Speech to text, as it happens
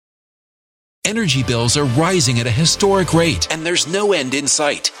energy bills are rising at a historic rate, and there's no end in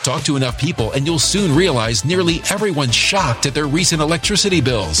sight. Talk to enough people and you'll soon realize nearly everyone's shocked at their recent electricity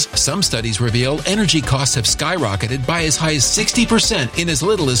bills. Some studies reveal energy costs have skyrocketed by as high as 60% in as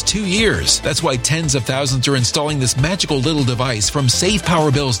little as 2 years. That's why tens of thousands are installing this magical little device from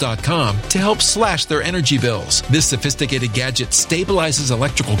SavePowerBills.com to help slash their energy bills. This sophisticated gadget stabilizes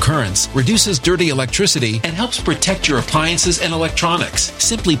electrical currents, reduces dirty electricity, and helps protect your appliances and electronics.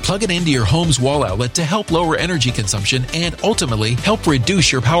 Simply plug it into your home's wall outlet to help lower energy consumption and ultimately help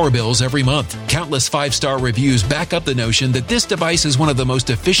reduce your power bills every month. Countless 5-star reviews back up the notion that this device is one of the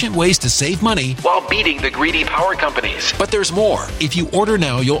most efficient ways to save money while beating the greedy power companies. But there's more. If you order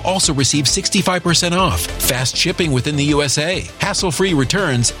now, you'll also receive 65% off, fast shipping within the USA, hassle-free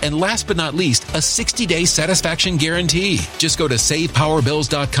returns, and last but not least, a 60-day satisfaction guarantee. Just go to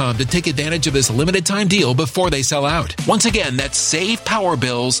SavePowerBills.com to take advantage of this limited time deal before they sell out. Once again, that's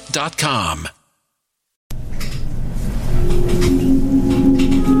SavePowerBills.com.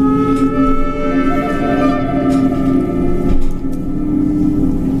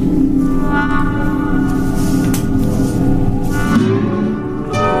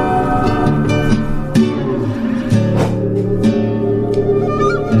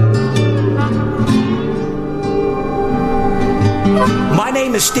 My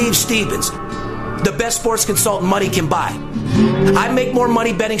name is Steve Stevens, the best sports consultant money can buy. I make more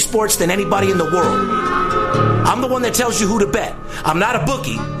money betting sports than anybody in the world. I'm the one that tells you who to bet. I'm not a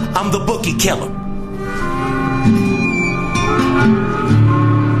bookie. I'm the bookie killer.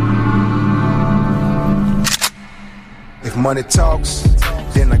 If money talks,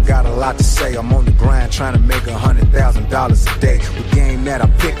 then I got a lot to say. I'm on the grind trying to make $100,000 a day. The game that I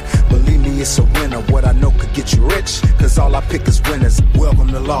pick, believe me, it's a winner. What I know could get you rich, cause all I pick is winners. Welcome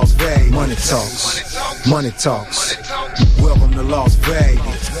to Las Vegas. Money talks. Money talks. Welcome to Las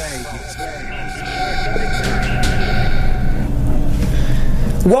Vegas.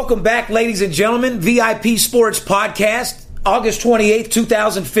 Welcome back, ladies and gentlemen. VIP Sports Podcast, August 28th,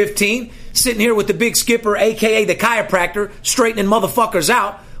 2015. Sitting here with the Big Skipper, a.k.a. the chiropractor, straightening motherfuckers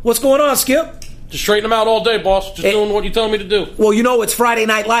out. What's going on, Skip? Just straightening them out all day, boss. Just doing what you tell me to do. Well, you know it's Friday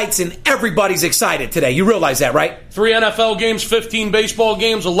Night Lights, and everybody's excited today. You realize that, right? 3 NFL games, 15 baseball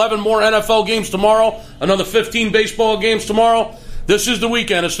games, 11 more NFL games tomorrow, another 15 baseball games tomorrow. This is the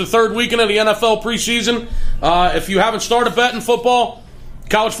weekend. It's the third weekend of the NFL preseason. If you haven't started betting football,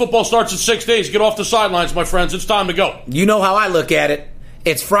 college football starts in 6 days. Get off the sidelines, my friends. It's time to go. You know how I look at it.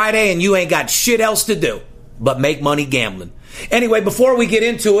 It's Friday and you ain't got shit else to do but make money gambling. Anyway, before we get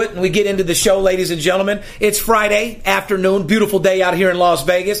into it and we get into the show, ladies and gentlemen, it's Friday afternoon, beautiful day out here in Las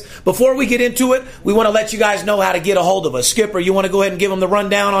Vegas. Before we get into it, we want to let you guys know how to get a hold of us. Skipper, you want to go ahead and give them the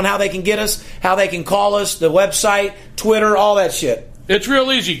rundown on how they can get us, how they can call us, the website, Twitter, all that shit? It's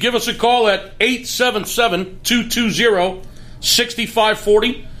real easy. Give us a call at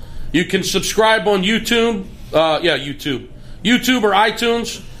 877-220-6540. You can subscribe on YouTube. YouTube or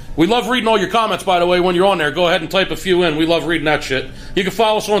iTunes. We love reading all your comments, by the way, when you're on there. Go ahead and type a few in. We love reading that shit. You can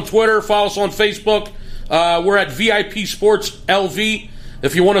follow us on Twitter, follow us on Facebook. We're at VIP Sports LV.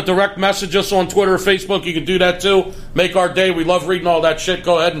 If you want to direct message us on Twitter or Facebook, you can do that too. Make our day. We love reading all that shit.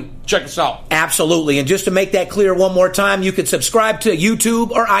 Go ahead and check us out. Absolutely. And just to make that clear one more time, you can subscribe to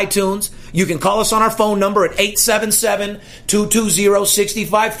YouTube or iTunes. You can call us on our phone number at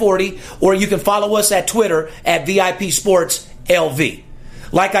 877-220-6540, or you can follow us at Twitter at VIP Sports LV.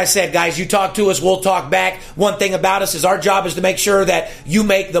 Like I said, guys, you talk to us, we'll talk back. One thing about us is our job is to make sure that you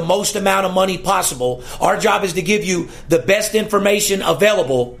make the most amount of money possible. Our job is to give you the best information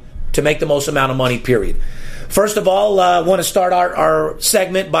available to make the most amount of money, period. First of all, I want to start our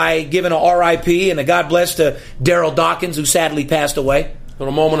segment by giving a RIP and a God bless to Daryl Dawkins, who sadly passed away.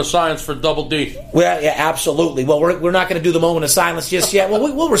 A moment of silence for Double D. Well, yeah, absolutely. Well, we're not going to do the moment of silence just yet.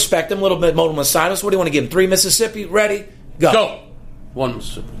 Well, we'll respect him. A little bit moment of silence. What do you want to give him? 3 Mississippi? Ready? Go. 1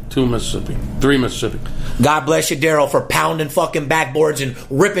 Mississippi, 2 Mississippi, 3 Mississippi. God bless you, Daryl, for pounding fucking backboards and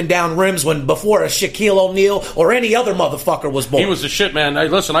ripping down rims when before a Shaquille O'Neal or any other motherfucker was born. He was the shit, man. Hey,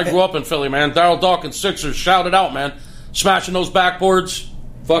 listen, I grew up in Philly, man. Daryl Dawkins, Sixers, shout it out, man. Smashing those backboards.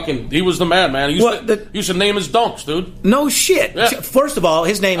 Fucking, he was the man, man. He used to name his dunks, dude. No shit. Yeah. First of all,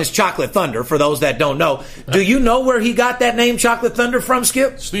 his name is Chocolate Thunder, for those that don't know. Do you know where he got that name, Chocolate Thunder, from,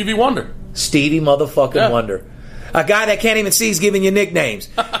 Skip? Stevie Wonder. Stevie motherfucking Wonder. A guy that can't even see is giving you nicknames.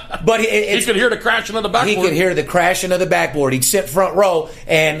 But he could hear the crashing of the backboard. He could hear the crashing of the backboard. He'd sit front row,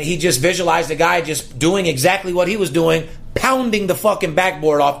 and he just visualized the guy just doing exactly what he was doing, pounding the fucking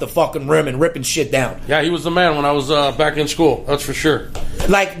backboard off the fucking rim and ripping shit down. Yeah, he was the man when I was back in school. That's for sure.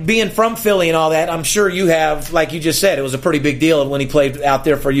 Like, being from Philly and all that, I'm sure you have, like you just said, it was a pretty big deal when he played out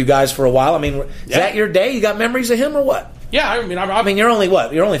there for you guys for a while. I mean, is that your day? You got memories of him or what? Yeah, I mean, you're only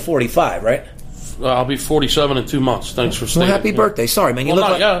what? You're only 45, right? I'll be 47 in 2 months. Thanks for staying. Well, happy birthday. Sorry, man. You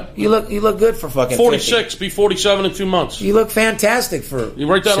look good for fucking 46. 50. Be 47 in 2 months. You look fantastic for. You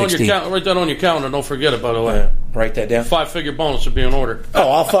write that 60. Write that on your calendar. Don't forget it, by the way. Write that down. 5-figure bonus would be in order. Oh,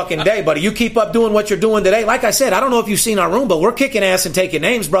 all fucking day, buddy. You keep up doing what you're doing today. Like I said, I don't know if you've seen our room, but we're kicking ass and taking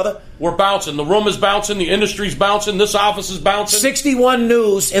names, brother. We're bouncing. The room is bouncing. The industry's bouncing. This office is bouncing. 61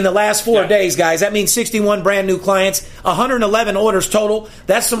 news in the last 4 days, guys. That means 61 brand new clients, 111 orders total.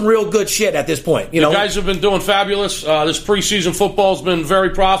 That's some real good shit at this point. You guys have been doing fabulous. This preseason football has been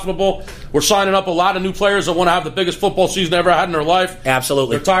very profitable. We're signing up a lot of new players that want to have the biggest football season they ever had in their life.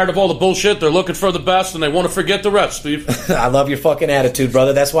 Absolutely. They're tired of all the bullshit. They're looking for the best, and they want to forget the rest, Steve. I love your fucking attitude,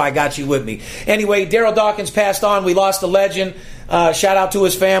 brother. That's why I got you with me. Anyway, Daryl Dawkins passed on. We lost a legend. Shout out to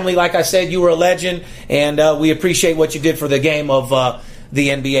his family. Like I said, you were a legend, and we appreciate what you did for the game of the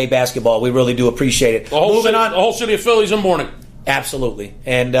NBA basketball. We really do appreciate it. Moving on. The whole city of Philly's in mourning. Absolutely.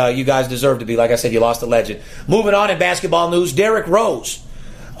 And you guys deserve to be. Like I said, you lost a legend. Moving on in basketball news, Derrick Rose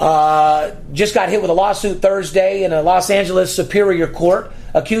just got hit with a lawsuit Thursday in a Los Angeles Superior Court.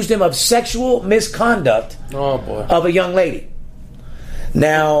 Accused him of sexual misconduct of a young lady.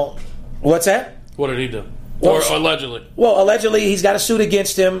 Now, what's that? What did he do? Or allegedly? Well, allegedly, he's got a suit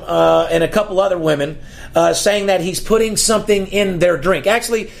against him and a couple other women saying that he's putting something in their drink.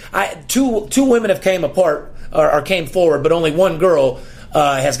 Actually, two women have came came forward, but only one girl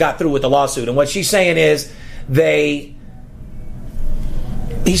has got through with the lawsuit. And what she's saying is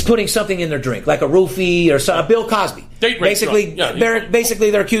he's putting something in their drink, like a roofie or a Bill Cosby. Basically,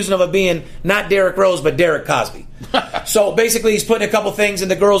 they're accusing him of being not Derrick Rose, but Derrick Cosby. So basically, he's putting a couple things in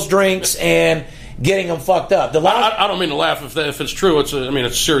the girls' drinks and getting them fucked up. I don't mean to laugh if it's true. It's a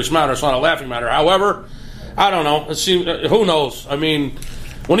serious matter. It's not a laughing matter. However, I don't know. Who knows? I mean,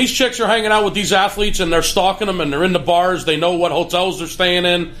 when these chicks are hanging out with these athletes and they're stalking them and they're in the bars, they know what hotels they're staying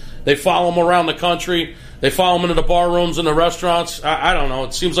in. They follow them around the country. They follow them into the bar rooms and the restaurants. I don't know.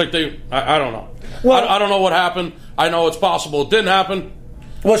 It seems like I don't know. Well, I don't know what happened. I know it's possible it didn't happen.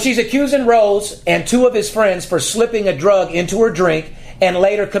 Well, she's accusing Rose and two of his friends for slipping a drug into her drink and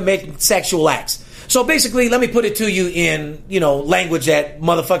later committing sexual acts. So basically, let me put it to you in, language that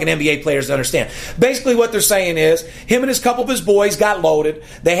motherfucking NBA players understand. Basically, what they're saying is, him and his couple of his boys got loaded.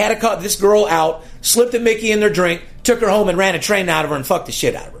 They had this girl out, slipped a Mickey in their drink, took her home and ran a train out of her and fucked the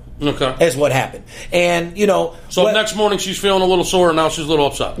shit out of her. Okay. Is what happened. And, So next morning she's feeling a little sore and now she's a little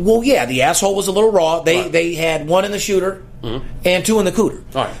upset. Well, yeah, the asshole was a little raw. They had one in the shooter and two in the cooter.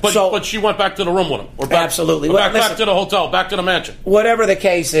 All right. But she went back to the room with him. Absolutely. Back to the hotel, back to the mansion. Whatever the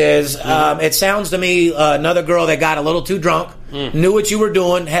case is, it sounds to me another girl that got a little too drunk, knew what you were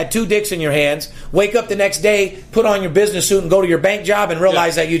doing, had two dicks in your hands, wake up the next day, put on your business suit and go to your bank job and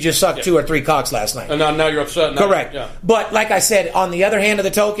realize that you just sucked 2 or 3 cocks last night. And now you're upset. Correct. Yeah. But like I said, on the other hand of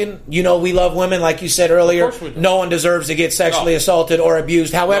the token, we love women, like you said earlier. No one deserves to get sexually assaulted or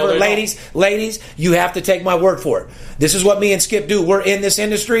abused. However, ladies, you have to take my word for it. This is what me and Skip do. We're in this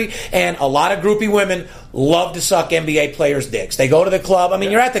industry, and a lot of groupie women love to suck NBA players' dicks. They go to the club. I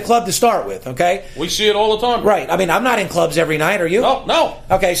mean, you're at the club to start with, okay? We see it all the time. Right. I mean, I'm not in clubs every night, are you? No.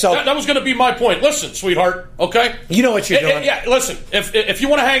 Okay, so... That was going to be my point. Listen, sweetheart, okay? You know what you're doing. Yeah, listen, if you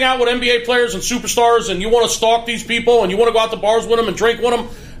want to hang out with NBA players and superstars and you want to stalk these people and you want to go out to bars with them and drink with them,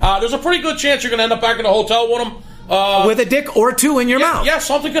 there's a pretty good chance you're going to end up back in the hotel with them. With a dick or two in your mouth. Yeah,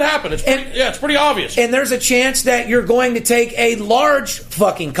 something could happen. It's pretty obvious. And there's a chance that you're going to take a large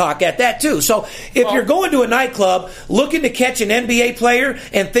fucking cock at that, too. So if you're going to a nightclub looking to catch an NBA player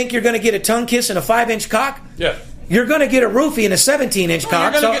and think you're going to get a tongue kiss and a 5-inch cock, you're going to get a roofie and a 17-inch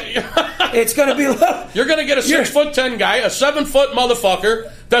cock. It's going to be... You're going to get a 6'10" guy, a 7-foot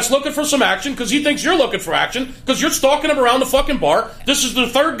motherfucker that's looking for some action because he thinks you're looking for action because you're stalking him around the fucking bar. This is the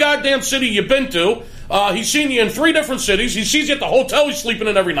 3rd goddamn city you've been to. He's seen you in 3 different cities. He sees you at the hotel he's sleeping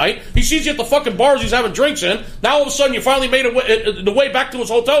in every night. He sees you at the fucking bars he's having drinks in. Now all of a sudden you finally made the way back to his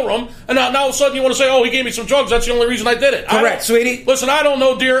hotel room, and now all of a sudden you want to say, oh, he gave me some drugs. That's the only reason I did it. Correct, sweetie. Listen, I don't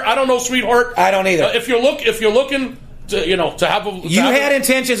know, dear. I don't know, sweetheart. I don't either. If you're looking to have a... You had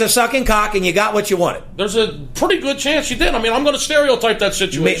intentions of sucking cock and you got what you wanted. There's a pretty good chance you did. I mean, I'm going to stereotype that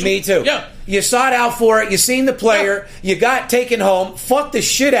situation. Me too. Yeah. You sought out for it. You seen the player. You got taken home. Fucked the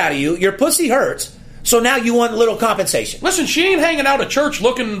shit out of you. Your pussy hurts. So now you want a little compensation. Listen, she ain't hanging out at church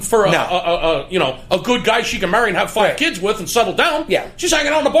looking for a good guy she can marry and have 5 kids with and settle down. Yeah. She's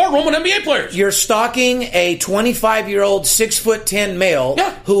hanging out in the bar room with NBA players. You're stalking a 25-year-old, 6'10" male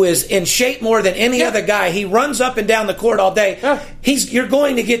who is in shape more than any other guy. He runs up and down the court all day. Yeah. You're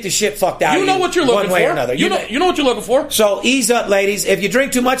going to get the shit fucked out of you. You know what you're looking for. One way or another. You know what you're looking for. So ease up, ladies. If you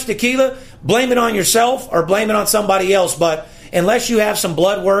drink too much tequila, blame it on yourself or blame it on somebody else. But unless you have some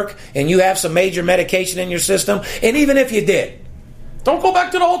blood work and you have some major medication in your system, and even if you did, don't go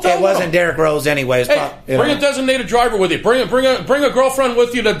back to the hotel. It wasn't Derrick Rose anyways. Hey, bring a designated driver with you. Bring a girlfriend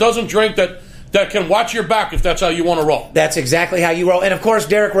with you that doesn't drink, that can watch your back if that's how you want to roll. That's exactly how you roll. And of course,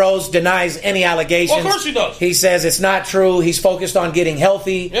 Derrick Rose denies any allegations. Well, of course he does. He says it's not true. He's focused on getting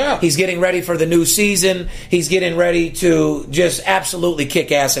healthy. Yeah. He's getting ready for the new season. He's getting ready to just absolutely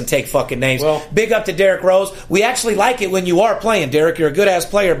kick ass and take fucking names. Well, big up to Derrick Rose. We actually like it when you are playing, Derrick. You're a good-ass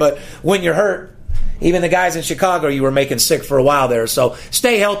player, but when you're hurt, even the guys in Chicago you were making sick for a while there. So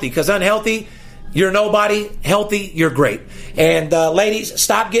stay healthy, because unhealthy, you're nobody. Healthy, you're great. And ladies,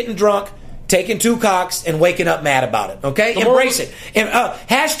 stop getting drunk, taking 2 cocks, and waking up mad about it, okay? Embrace it. And,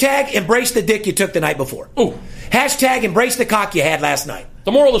 hashtag embrace the dick you took the night before. Ooh. Hashtag embrace the cock you had last night.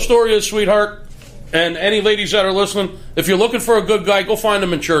 The moral of the story is, sweetheart, and any ladies that are listening, if you're looking for a good guy, go find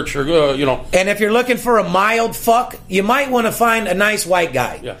him in church, or And if you're looking for a mild fuck, you might want to find a nice white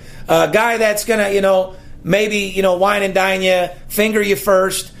guy. Yeah. A guy that's gonna, maybe, wine and dine you, finger you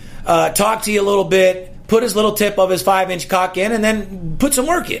first, talk to you a little bit, put his little tip of his 5-inch cock in, and then put some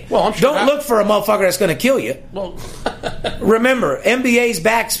work in. Well, I'm sure Don't look for a motherfucker that's going to kill you. Well, Remember, NBA's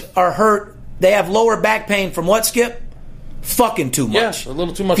backs are hurt. They have lower back pain from what, Skip? Fucking too much. Yes, a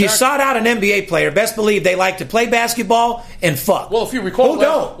little too much. If you sought out an NBA player, best believe they like to play basketball and fuck. Well, if you recall,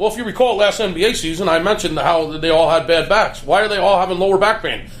 last NBA season, I mentioned how they all had bad backs. Why are they all having lower back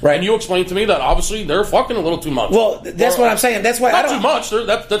pain? Right. And you explained to me that obviously they're fucking a little too much. Well, that's what I'm saying. That's why not too much.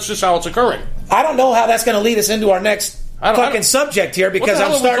 That's just how it's occurring. I don't know how that's going to lead us into our next fucking subject here, because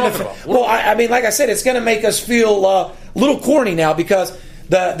I'm starting to. Well, I mean, like I said, it's going to make us feel a little corny now, because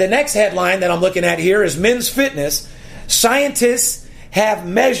the next headline that I'm looking at here is Men's Fitness. Scientists have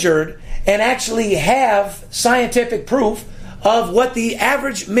measured and actually have scientific proof of what the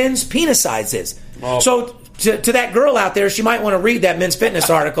average men's penis size is. Oh. So to that girl out there, she might want to read that Men's Fitness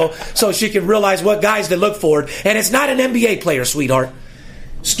article so she can realize what guys to look for. And it's not an NBA player, sweetheart.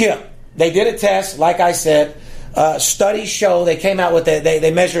 Skip. They did a test, like I said. Studies show they came out with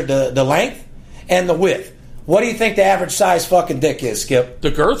they measured the length and the width. What do you think the average size fucking dick is, Skip?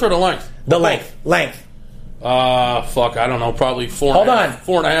 The girth or the length? The length. Length. Fuck, I don't know. Probably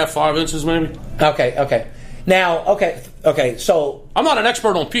 4.5, 5 inches, maybe. Okay. Now, okay. So I'm not an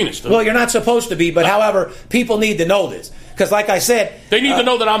expert on penis, dude. Well, you're not supposed to be, but however, people need to know this, because, like I said, they need to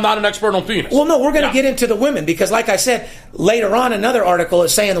know that I'm not an expert on penis. Well, no, we're going to get into the women, because, like I said, later on, another article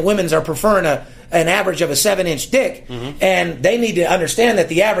is saying the women's are preferring an average of a 7-inch dick, and they need to understand that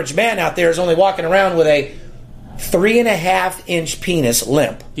the average man out there is only walking around with a 3.5-inch penis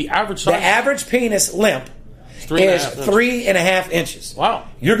limp. The average penis limp is 3.5 inches. Wow.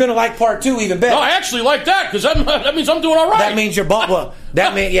 You're going to like part 2 even better. No, I actually like that, because that means I'm doing all right. That means you're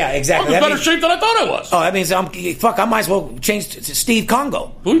that means, yeah, exactly. I'm in better shape than I thought I was. Oh, that means I might as well change to Steve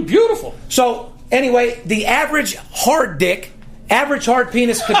Congo. Beautiful. So, anyway, the average hard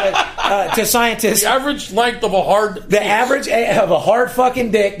penis to scientists. The average length of a hard penis. The average of a hard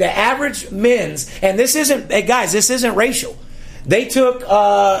fucking dick, the average men's, and this isn't, hey guys, this isn't racial. They took,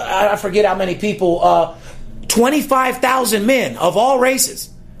 I forget how many people, 25,000 men of all races.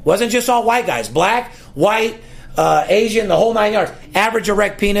 Wasn't just all white guys. Black, white, Asian, the whole 9 yards. Average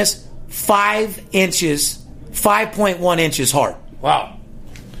erect penis, 5 inches, 5.1 inches hard. Wow.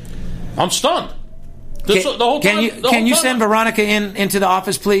 I'm stunned. Can you send Veronica into the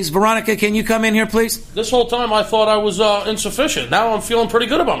office, please? Veronica, can you come in here, please? This whole time I thought I was insufficient. Now I'm feeling pretty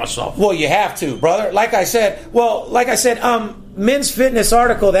good about myself. Well, you have to, brother. Like I said, Men's Fitness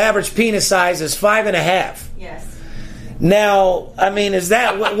article, the average penis size is 5.5. Yes. Now, I mean, is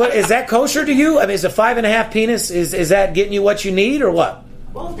that is that kosher to you? I mean, is a 5.5 penis, is that getting you what you need, or what?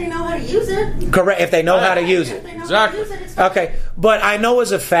 Well, if they know how to use it. Correct, if they know how to use it. Exactly. Okay, but I know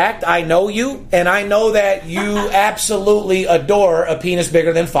as a fact, I know you, and I know that you absolutely adore a penis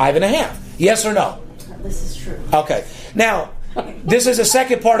bigger than 5.5. Yes or no? This is true. Okay. Now, this is the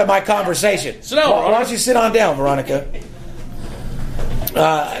second part of my conversation. Sit down, why don't you sit on down, Veronica? It's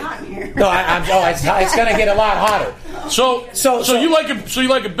hot in here. No, it's going to get a lot hotter. So you like it? So you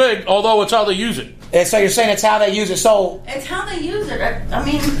like it big, although it's how they use it. And so you're saying it's how they use it. So it's how they use it. I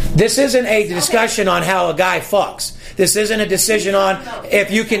mean, this isn't a discussion on how a guy fucks. This isn't a decision on if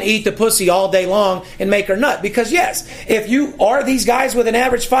you can eat the pussy all day long and make her nut. Because yes, if you are these guys with an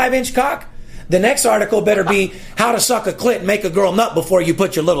average 5-inch cock, the next article better be how to suck a clit and make a girl nut before you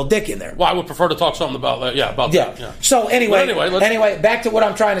put your little dick in there. Well, I would prefer to talk something about that. Yeah, about that. Yeah. So anyway, back to what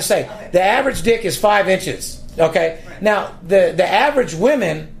I'm trying to say. The average dick is 5 inches. Okay. Now the average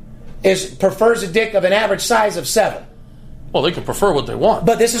women prefers a dick of an average size of 7. Well, they can prefer what they want.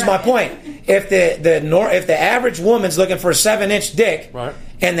 But this is my point. If the average woman's looking for a 7-inch dick, right,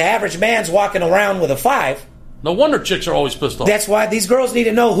 and the average man's walking around with a 5, no wonder chicks are always pissed off. That's why these girls need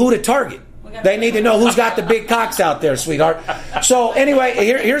to know who to target. They need to know who's got the big cocks out there, sweetheart. So anyway,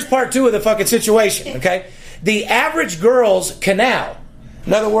 here's part 2 of the fucking situation, okay? The average girl's canal,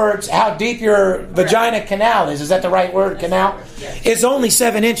 in other words, how deep your vagina canal is that the right word, canal? Is only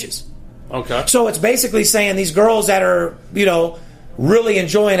 7 inches. Okay. So it's basically saying these girls that are, really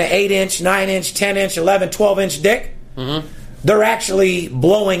enjoying an 8-inch, 9-inch, 10-inch, 11, 12-inch dick, they're actually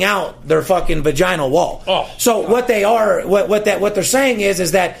blowing out their fucking vaginal wall. Oh. So what they are, what they're saying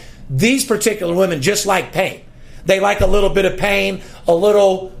is that these particular women just like pain. They like a little bit of pain, a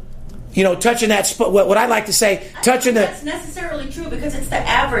little, touching that spot. What I like to say, touching the. That's necessarily true because it's the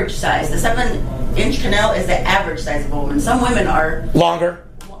average size. The 7-inch canal is the average size of a woman. Some women are longer.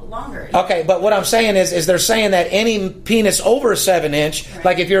 Okay, but what I'm saying is they're saying that any penis over a 7-inch, right,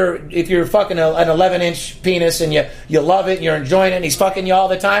 like if you're fucking an 11-inch penis and you love it and you're enjoying it and he's fucking you all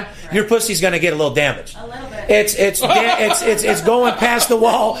the time, right, your pussy's going to get a little damaged. A little bit. It's going past the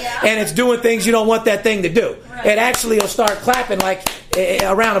wall, yeah, and it's doing things you don't want that thing to do. Right. It actually will start clapping like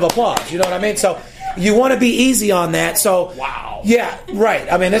a round of applause. You know what I mean? So you want to be easy on that. So wow. Yeah, right.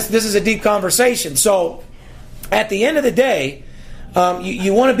 I mean, this is a deep conversation. So at the end of the day,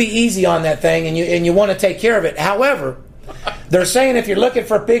 you want to be easy on that thing, and you want to take care of it. However, they're saying if you're looking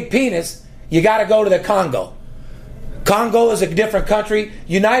for a big penis, you got to go to the Congo. Congo is a different country.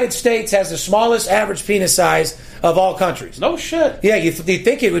 United States has the smallest average penis size of all countries. No shit. Yeah, you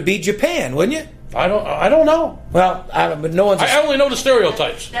think it would be Japan, wouldn't you? I don't know. Well, but no one's. I only know the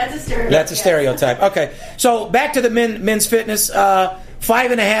stereotypes. That's a stereotype. That's a stereotype. Okay, so back to the men's fitness.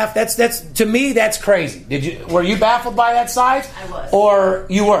 5.5. That's to me. That's crazy. Were you baffled by that size? I was. Or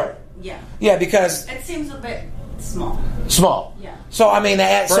you were? Yeah. Yeah, because it seems a bit small. Small. Yeah. So I mean,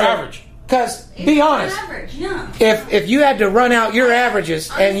 average. Because be honest, average, yeah. If you had to run out your averages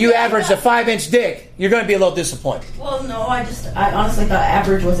and you averaged a 5-inch dick, you're going to be a little disappointed. Well, no, I honestly thought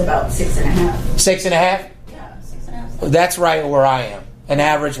average was about 6.5. 6.5? Yeah, 6.5. That's right where I am. An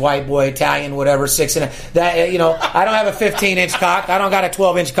average white boy, Italian, whatever, 6.5. That I don't have a 15-inch cock. I don't got a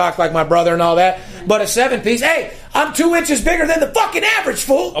 12-inch cock like my brother and all that. But a 7-piece. Hey, I'm 2 inches bigger than the fucking average,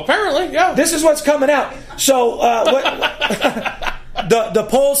 fool. Apparently, yeah. This is what's coming out. So the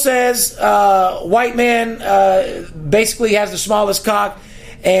poll says white man basically has the smallest cock,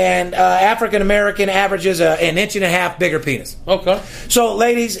 and African American averages an 1.5 inch bigger penis. Okay. So,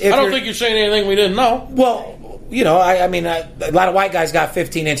 ladies, I don't think you're saying anything we didn't know. Well, I mean, a lot of white guys got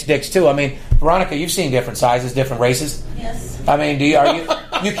 15-inch dicks too. I mean, Veronica, you've seen different sizes, different races. Yes. I mean,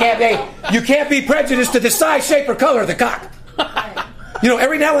 you can't be prejudiced to the size, shape, or color of the cock. Right.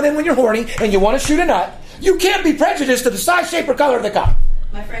 Every now and then when you're horny and you want to shoot a nut, you can't be prejudiced to the size, shape, or color of the cock.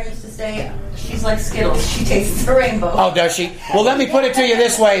 My friend used to say, she's like Skittles. She tastes the rainbow. Oh, does she? Well, let me put it to you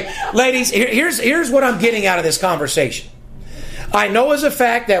this way. Ladies, here's what I'm getting out of this conversation. I know as a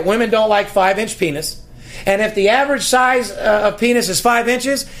fact that women don't like 5-inch penis. And if the average size of penis is 5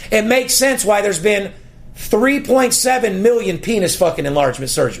 inches, it makes sense why there's been 3.7 million penis fucking enlargement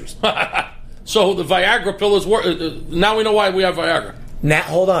surgeries. So the Viagra pill is now we know why we have Viagra. Now,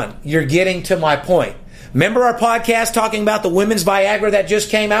 hold on. You're getting to my point. Remember our podcast talking about the women's Viagra that just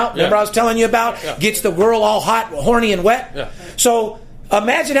came out? Remember I was telling you about? Yeah. Gets the girl all hot, horny, and wet? Yeah. So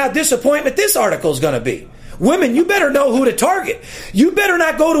imagine how disappointment this article is going to be. Women, you better know who to target. You better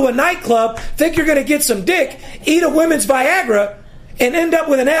not go to a nightclub, think you're going to get some dick, eat a women's Viagra, and end up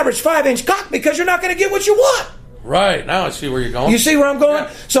with an average 5-inch cock because you're not going to get what you want. Right. Now I see where you're going. You see where I'm going?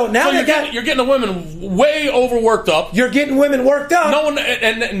 Yeah. So now you're getting the women way overworked up. You're getting women worked up. No one,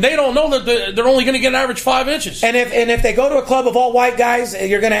 and they don't know that they're only going to get an average 5 inches. And if they go to a club of all white guys,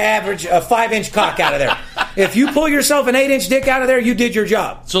 you're going to average a 5-inch cock out of there. If you pull yourself an 8-inch dick out of there, you did your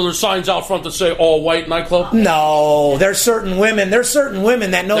job. So there's signs out front that say all white nightclub? No, there's certain women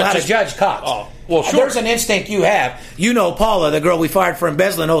that know how to judge cocks. Oh. Well, sure. There's an instinct you have. You know Paula, the girl we fired for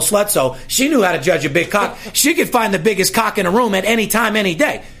embezzling, old slutso. She knew how to judge a big cock. She could find the biggest cock in a room at any time, any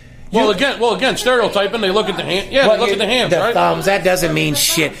day. Well, again, stereotyping. They look at the hand. Yeah, they look at the hands, right? Thumbs. That doesn't mean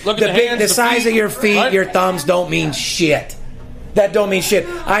shit. Look at the hands, the size feet, of your feet, right? your thumbs don't mean shit. that don't mean shit.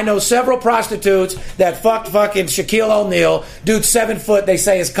 I know several prostitutes that fucked fucking Shaquille O'Neal. Dude, 7 foot, they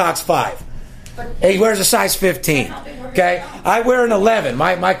say his cock's 5. He wears a size 15. Okay? I wear an 11.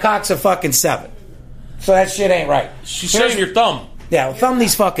 My cock's a fucking 7. So that shit ain't right. She's saying your thumb. Yeah, well, thumb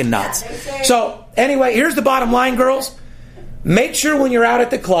these fucking nuts. So, anyway, here's the bottom line, girls. Make sure when you're out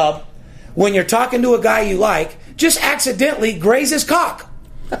at the club, when you're talking to a guy you like, just accidentally graze his cock.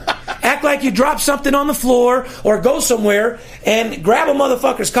 Act like you dropped something on the floor or go somewhere and grab a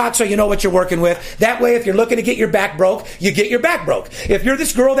motherfucker's cock so you know what you're working with. That way, if you're looking to get your back broke, you get your back broke. If you're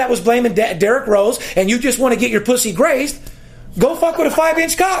this girl that was blaming Derrick Rose and you just want to get your pussy grazed, go fuck with a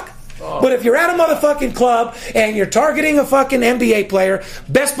 5-inch cock. But if you're at a motherfucking club and you're targeting a fucking NBA player,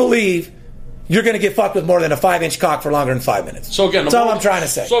 best believe you're going to get fucked with more than a 5-inch cock for longer than 5 minutes. So again, that's all I'm trying to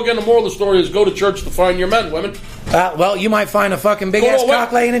say. So again, the moral of the story is go to church to find your men, women. Well, you might find a fucking big-ass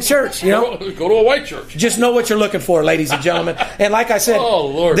cock laying in church, you know? Go to a white church. Just know what you're looking for, ladies and gentlemen. And like I said,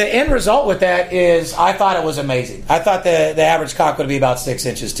 the end result with that is I thought it was amazing. I thought the average cock would be about 6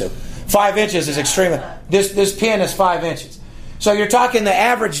 inches, too. 5 inches is extremely... This pin is 5 inches. So you're talking the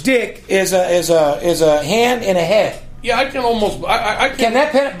average dick is a hand and a head. Yeah, I can almost... I can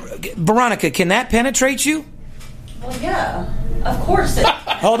that Veronica, can that penetrate you? Well, yeah. Of course.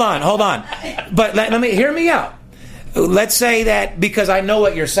 Hold on. But let me hear me out. Let's say that, because I know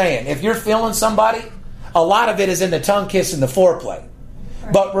what you're saying. If you're feeling somebody, a lot of it is in the tongue kiss and the foreplay.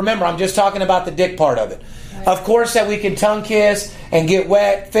 Right. But remember, I'm just talking about the dick part of it. Right. Of course that we can tongue kiss and get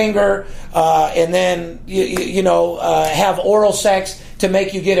wet, finger, and then have oral sex to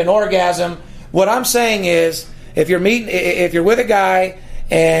make you get an orgasm. What I'm saying is, if you're with a guy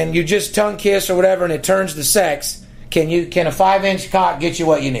and you just tongue kiss or whatever and it turns to sex, can a 5-inch cock get you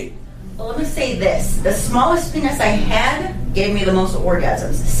what you need? Well, let me say this: the smallest penis I had gave me the most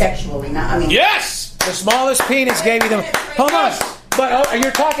orgasms sexually. Yes, the smallest penis gave you the. Hold on, but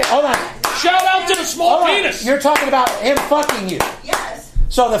you're talking. Hold on. Shout out to the small penis. You're talking about him fucking you. Yes.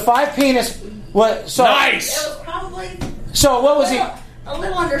 So the 5 penis was so nice. It was probably. So what was he? A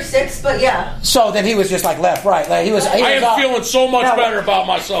little under 6, but yeah. So then he was just like left, right. Like he was. I am feeling so much better about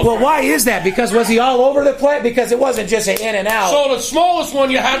myself. Well, why is that? Because was he all over the place? Because it wasn't just an in and out. So the smallest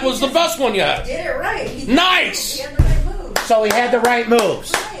one you had was the best one you had. He did it right. Nice. He had the right moves. So he had the right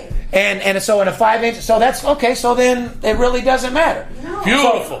moves. Right. And so in a 5-inch, so that's okay. So then it really doesn't matter. No.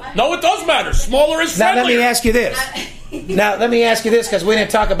 Beautiful. No, it does matter. Smaller is friendlier. Now let me ask you this. Because we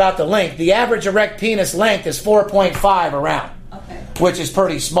didn't talk about the length. The average erect penis length is 4.5 around. Which is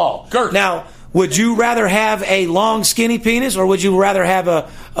pretty small. Girth. Now, would you rather have a long, skinny penis, or would you rather have a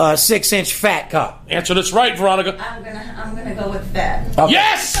 6-inch fat cock? Answer this right, Veronica. I'm gonna go with fat. Okay.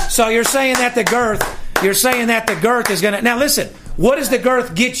 Yes. So you're saying that the girth is gonna. Now listen, what does the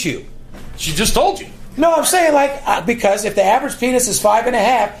girth get you? She just told you. No, I'm saying because if the average penis is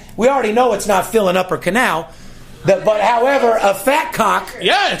 5.5, we already know it's not filling upper canal. But however, a fat cock...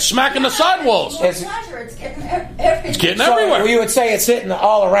 Yeah, it's smacking the sidewalls. It's getting everywhere. It's getting everywhere. So you would say it's hitting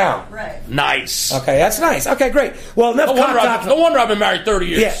all around. Right. Nice. Okay, that's nice. Okay, great. Well, enough no wonder I've been married 30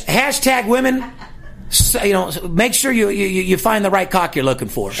 years. Yeah, hashtag women... make sure you find the right cock you're looking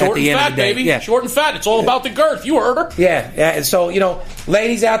for. Short at the and end fat, of the day. baby. Yeah. Short and fat. It's all about the girth. You heard her. Yeah. And so,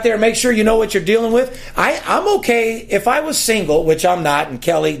 ladies out there, make sure you know what you're dealing with. I'm okay if I was single, which I'm not, and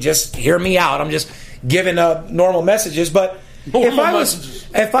Kelly, just hear me out. I'm just giving normal messages, but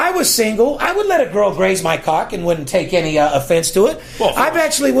if I was single, I would let a girl graze my cock and wouldn't take any offense to it. Well, I've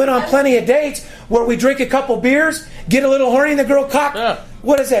actually went on plenty of dates where we drink a couple beers, get a little horny, and the girl cock. Yeah.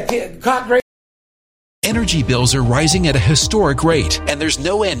 What is that? Cock graze. Energy bills are rising at a historic rate, and there's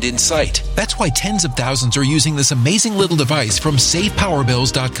no end in sight. That's why tens of thousands are using this amazing little device from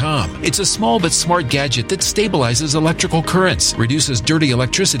SavePowerBills.com. It's a small but smart gadget that stabilizes electrical currents, reduces dirty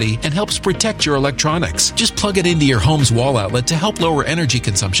electricity, and helps protect your electronics. Just plug it into your home's wall outlet to help lower energy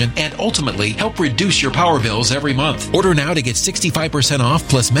consumption and ultimately help reduce your power bills every month. Order now to get 65% off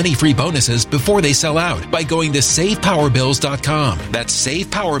plus many free bonuses before they sell out by going to SavePowerBills.com. That's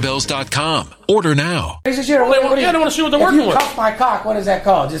SavePowerBills.com. Order now. They want to see what they're working with. Cuff my cock, what is that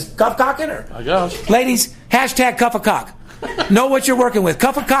called? Just cuff cocking her? I guess. Ladies, hashtag cuff a cock. Know what you're working with.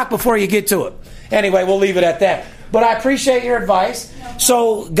 Cuff a cock before you get to it. Anyway, we'll leave it at that. But I appreciate your advice.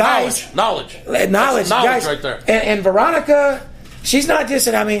 So, guys. Knowledge Guys, right there. And Veronica, she's not just,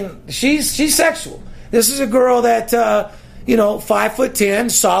 she's sexual. This is a girl that,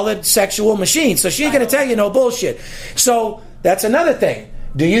 5'10", solid sexual machine. So she ain't going to tell you no bullshit. So that's another thing.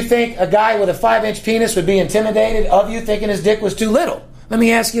 Do you think a guy with a 5-inch penis would be intimidated of you thinking his dick was too little? Let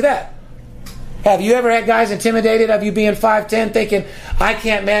me ask you that. Have you ever had guys intimidated of you being 5'10", thinking, I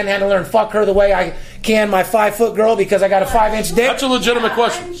can't manhandle her and fuck her the way I can my 5-foot girl because I got a 5-inch dick? That's a legitimate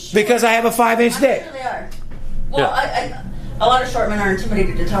question. Sure. Because I have a 5-inch dick. Sure they are. Well, a lot of short men are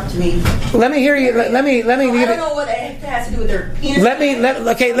intimidated to talk to me. Let me hear you. Let me. I don't know what it has to do with their penis. Let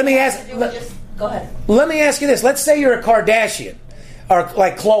me ask. Go ahead. Let me ask you this. Let's say you're a Kardashian, or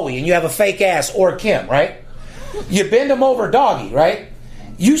like Khloe, and you have a fake ass, or Kim, right? You bend them over doggy, right?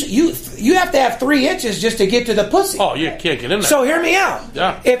 You have to have 3 inches just to get to the pussy. Oh, you can't get in there. So hear me out.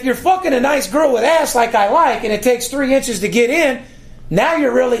 Yeah. If you're fucking a nice girl with ass like I like, and it takes 3 inches to get in, now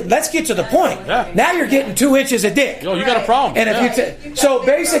you're really. Let's get to the point. Yeah. Now you're getting 2 inches of dick. Yo, you got a problem. And if you so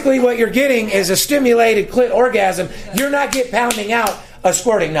basically, what you're getting is a stimulated clit orgasm. You're not pounding out a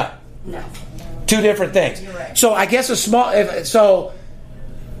squirting nut. No. 2 different things. You're right. So I guess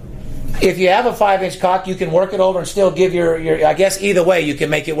if you have a 5-inch cock, you can work it over and still give your. I guess either way you can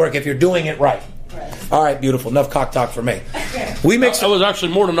make it work if you're doing it right. Right. All right, beautiful. Enough cock talk for me. We mix. That was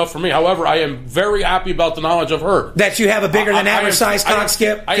actually more than enough for me. However, I am very happy about the knowledge of her. That you have a bigger than average size cock,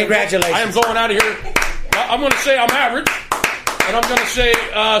 Skip. Congratulations. I am going out of here. I'm going to say I'm average. And I'm going to say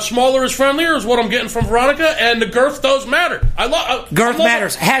smaller is friendlier is what I'm getting from Veronica, and the girth does matter. Girth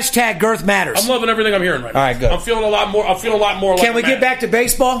matters. Hashtag girth matters. I'm loving everything I'm hearing right now. All right, good. I'm feeling a lot more. Can we get back to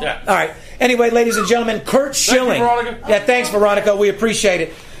baseball? Yeah. All right. Anyway, ladies and gentlemen, Curt Schilling. you, Veronica. Yeah, thanks, Veronica. We appreciate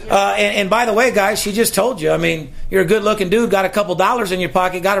it. And by the way, guys, she just told you. I mean, you're a good-looking dude, got a couple dollars in your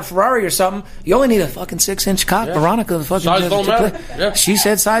pocket, got a Ferrari or something. You only need a fucking 6-inch cock, Yeah. Veronica. The fucking Size don't matter. Yeah. She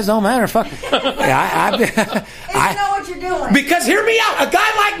said size don't matter. Fuck. Yeah, You know what you're doing. because hear me out. A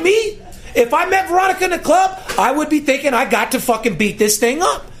guy like me, if I met Veronica in the club, I would be thinking I got to fucking beat this thing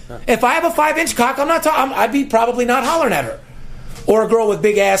up. If I have a 5-inch cock, I'd be probably not hollering at her. Or a girl with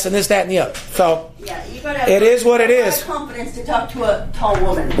big ass and this, that, and the other. So Yeah, you gotta have it is what it is. confidence to talk to a tall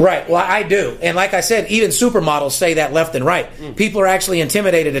woman. Right. Well, I do. And like I said, even supermodels say that left and right. People are actually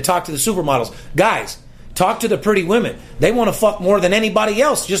intimidated to talk to the supermodels. Guys, talk to the pretty women. They want to fuck more than anybody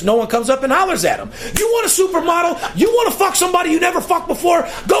else. Just no one comes up and hollers at them. You want a supermodel? You want to fuck somebody you never fucked before?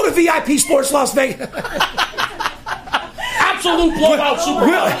 Go to VIP Sports Las Vegas. Absolute blowout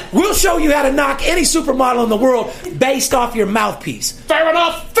supermodel. We'll show you how to knock any supermodel in the world based off your mouthpiece. Fair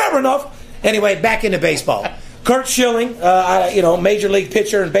enough. Fair enough. Anyway, back into baseball. Curt Schilling, major league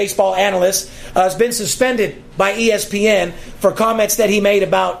pitcher and baseball analyst, has been suspended by ESPN for comments that he made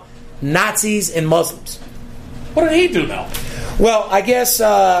about Nazis and Muslims. What did he do now? Well, I guess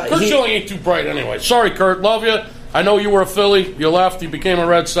Curt Schilling ain't too bright anyway. Sorry, Curt. Love you. I know you were a Philly. You left. You became a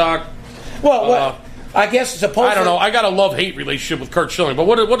Red Sox. Well, I guess supposedly... I don't know. I got a love-hate relationship with Curt Schilling, but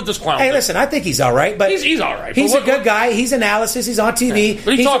what did this clown do? Hey, listen, I think he's all right. But he's all right. He's a good guy. He's analysis. He's on TV. Yeah.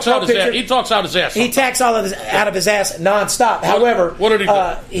 But he talks out his ass. He talks out his ass. He tacks out of his ass nonstop. However, what did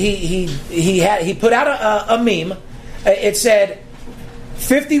he do? He put out a meme. It said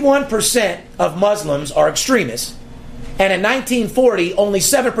 51% of Muslims are extremists, and in 1940, only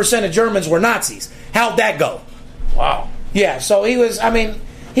 7% of Germans were Nazis. How'd that go? Wow. Yeah. So he was. I mean,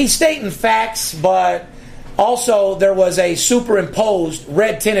 he's stating facts, but also there was a superimposed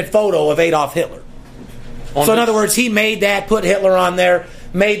red tinted photo of Adolf Hitler. So in other words, he made that, put Hitler on there,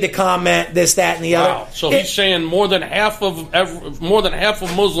 made the comment, this, that, and the other. Wow. So he's saying more than half of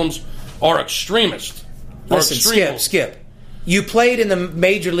Muslims are extremists. Listen, Skip. You played in the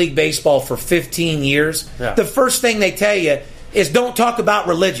Major League Baseball for 15 years. Yeah. The first thing they tell you is don't talk about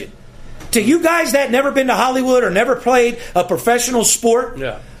religion. To you guys that never been to Hollywood or never played a professional sport,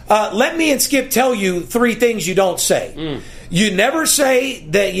 let me and Skip tell you 3 things you don't say. You never say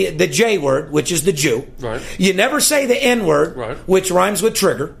the J word, which is the Jew. Right. You never say the N word, right, which rhymes with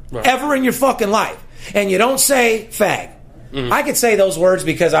trigger, ever in your fucking life. And you don't say fag. I could say those words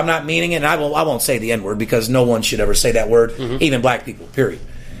because I'm not meaning it, and I won't say the N word because no one should ever say that word, even black people, period.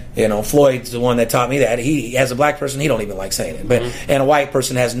 You know, Floyd's the one that taught me that. He, as a black person, he don't even like saying it. But and a white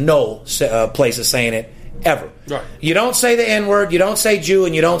person has no place of saying it ever. Right. You don't say the N-word, you don't say Jew,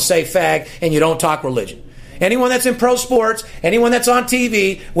 and you don't say fag, and you don't talk religion. Anyone that's in pro sports, anyone that's on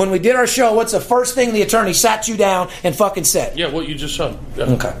TV, when we did our show, what's the first thing the attorney sat you down and fucking said? Yeah, what you just said. Yeah.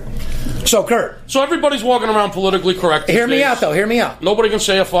 Okay. So, Curt. So everybody's walking around politically correct. Hear me out, though. Hear me out. Nobody can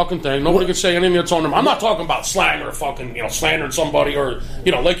say a fucking thing. Nobody can say anything that's on them. I'm not talking about slang or fucking, slandering somebody or,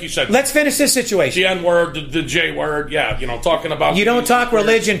 like you said. Let's finish this situation. The N-word, the J-word, talking about... You don't talk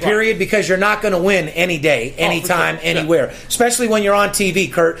religion, period, because you're not going to win any day, anytime, anywhere. Yeah. Especially when you're on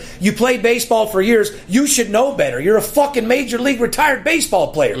TV, Curt. You played baseball for years. You should know better. You're a fucking major league retired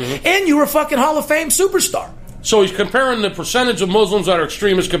baseball player. And you were a fucking Hall of Fame superstar. So he's comparing the percentage of Muslims that are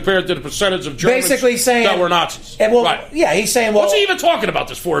extremists compared to the percentage of Germans basically saying, that were Nazis. And right. Yeah, he's saying... Well, what's he even talking about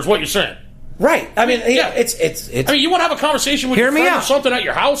this for is what you're saying. Right. I mean, Yeah. it's. I mean, you want to have a conversation with your friend or something at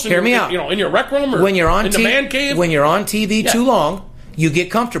your house? Hear me out. In your rec room or when you're on in the man cave? When you're on TV too long, you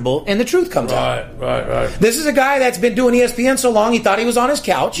get comfortable and the truth comes out. Right. This is a guy that's been doing ESPN so long, he thought he was on his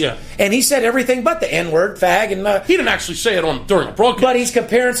couch. Yeah. And he said everything but the N-word, fag, and... he didn't actually say it during a broadcast. But he's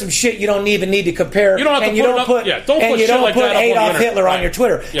comparing some shit you don't even need to compare. You don't have to put Adolf Hitler on your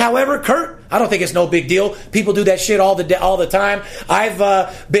Twitter. Yeah. However, Kurt, I don't think it's no big deal. People do that shit all the time. I've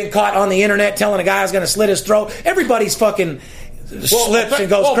been caught on the internet telling a guy I was going to slit his throat. Everybody's fucking... slips and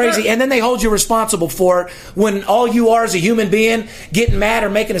goes crazy, and then they hold you responsible for it when all you are is a human being getting mad or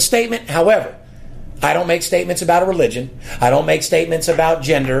making a statement. However, I don't make statements about a religion. I don't make statements about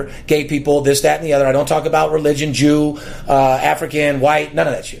gender, gay people, this, that, and the other. I don't talk about religion, Jew, African, white, none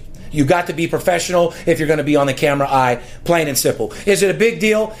of that shit. You got to be professional if you're going to be on the camera eye, plain and simple. Is it a big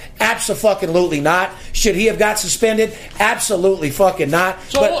deal? Absolutely not. Should he have got suspended? Absolutely fucking not.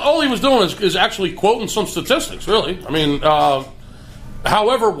 So all he was doing is actually quoting some statistics, really. I mean,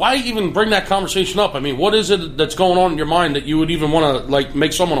 however, why even bring that conversation up? I mean, what is it that's going on in your mind that you would even want to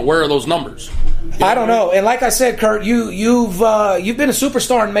make someone aware of those numbers? I don't know. And like I said, Kurt, you've been a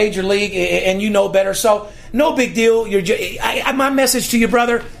superstar in Major League, and you know better. So no big deal. My message to you,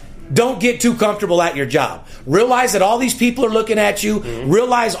 brother: don't get too comfortable at your job. Realize that all these people are looking at you. Mm-hmm.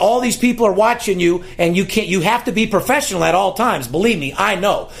 Realize all these people are watching you, and you have to be professional at all times. Believe me, I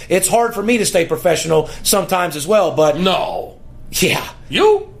know it's hard for me to stay professional sometimes as well. But no. Yeah.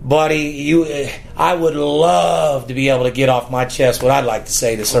 You? Buddy, I would love to be able to get off my chest what I'd like to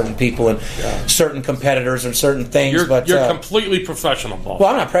say to certain people and certain competitors or certain things. You're completely professional, Paul. Well,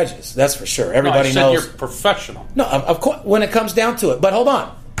 I'm not prejudiced, that's for sure. Everybody knows. You're professional. No, of course, when it comes down to it. But hold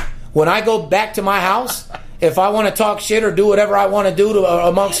on. When I go back to my house, if I want to talk shit or do whatever I want to do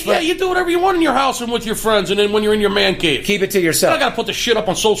amongst friends. Yeah, you do whatever you want in your house and with your friends, and then when you're in your man cave. Keep it to yourself. You got to put the shit up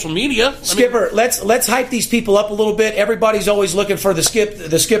on social media. Skipper, let's hype these people up a little bit. Everybody's always looking for the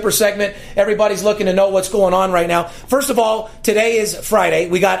Skipper segment. Everybody's looking to know what's going on right now. First of all, today is Friday.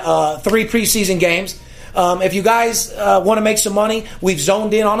 We got 3 preseason games. If you guys want to make some money, we've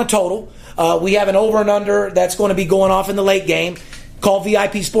zoned in on a total. We have an over and under that's going to be going off in the late game. Call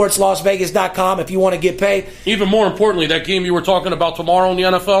VIPSportsLasVegas.com if you want to get paid. Even more importantly, that game you were talking about tomorrow in the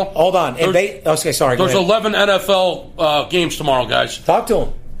NFL. Hold on. There's 11 NFL games tomorrow, guys. Talk to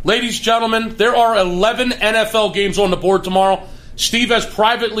them. Ladies, gentlemen, there are 11 NFL games on the board tomorrow. Steve has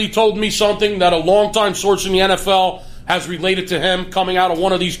privately told me something that a longtime source in the NFL has related to him coming out of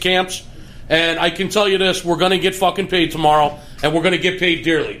one of these camps. And I can tell you this, we're going to get fucking paid tomorrow, and we're going to get paid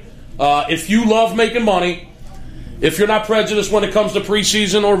dearly. If you love making money, if you're not prejudiced when it comes to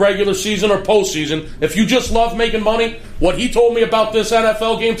preseason or regular season or postseason, if you just love making money, what he told me about this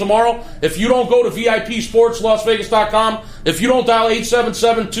NFL game tomorrow, if you don't go to VIPSportsLasVegas.com, if you don't dial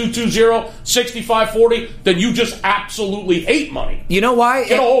 877-220-6540, then you just absolutely hate money. You know why?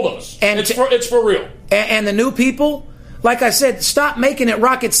 Get a hold of us. It's for real. And the new people, like I said, stop making it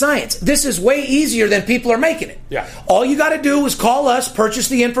rocket science. This is way easier than people are making it. Yeah. All you got to do is call us, purchase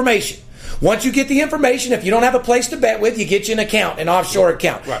the information. Once you get the information, if you don't have a place to bet with, you get you an account, an offshore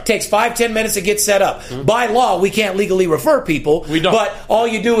account. Right. Takes 5-10 minutes to get set up. Mm-hmm. By law, we can't legally refer people. We don't. But all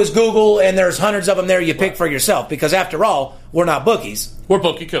you do is Google, and there's hundreds of them there you pick for yourself. Because after all, we're not bookies. We're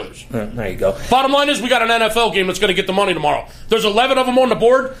bookie killers. There you go. Bottom line is we got an NFL game that's going to get the money tomorrow. There's 11 of them on the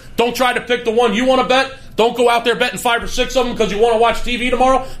board. Don't try to pick the one you want to bet. Don't go out there betting 5 or 6 of them because you want to watch TV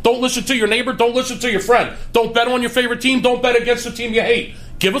tomorrow. Don't listen to your neighbor. Don't listen to your friend. Don't bet on your favorite team. Don't bet against the team you hate.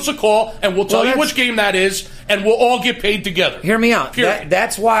 Give us a call, and we'll tell you which game that is, and we'll all get paid together. Hear me out.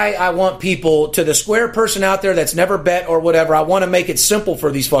 That's why I want people, to the square person out there that's never bet or whatever, I want to make it simple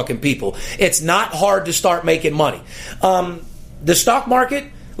for these fucking people. It's not hard to start making money. The stock market,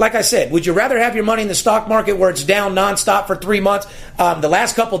 like I said, would you rather have your money in the stock market where it's down nonstop for 3 months? The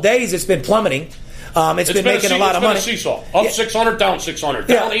last couple days, it's been plummeting. It's been making a lot of money. It's been a seesaw. Up 600, down 600.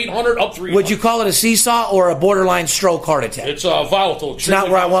 Down 800, up 300. Would you call it a seesaw or a borderline stroke heart attack? It's volatile. It's not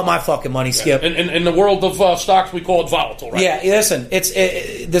where I want my fucking money, Skip. In the world of stocks, we call it volatile, right? Yeah, listen,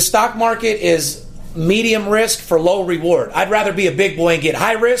 the stock market is medium risk for low reward. I'd rather be a big boy and get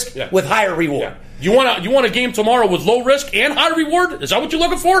high risk with higher reward. Yeah. You want a game tomorrow with low risk and high reward? Is that what you're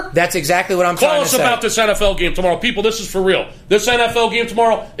looking for? That's exactly what I'm trying to say. Call us about this NFL game tomorrow. People, this is for real. This NFL game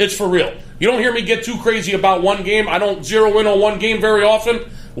tomorrow, it's for real. You don't hear me get too crazy about one game. I don't zero in on one game very often.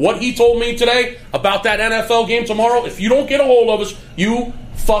 What he told me today about that NFL game tomorrow, if you don't get a hold of us, you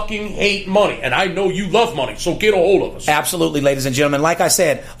fucking hate money. And I know you love money, so get a hold of us. Absolutely, ladies and gentlemen. Like I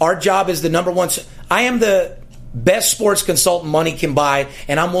said, our job is the number one. I am the best sports consultant money can buy,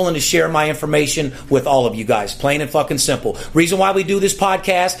 and I'm willing to share my information with all of you guys. Plain and fucking simple. Reason why we do this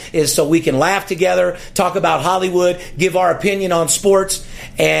podcast is so we can laugh together, talk about Hollywood, give our opinion on sports,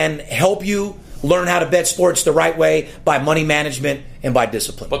 and help you learn how to bet sports the right way by money management and by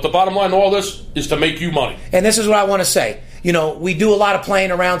discipline. But the bottom line to all this is to make you money. And this is what I want to say. You know, we do a lot of playing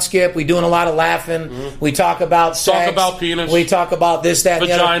around, Skip. We doing a lot of laughing. Mm-hmm. We talk about sex. Talk about penis. We talk about this, that,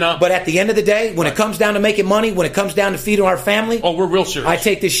 vagina. And the other. But at the end of the day, when it comes down to making money, when it comes down to feeding our family, we're real serious. I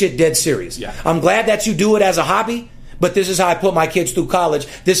take this shit dead serious. Yeah. I'm glad that you do it as a hobby, but this is how I put my kids through college.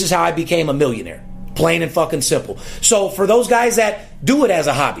 This is how I became a millionaire. Plain and fucking simple. So for those guys that do it as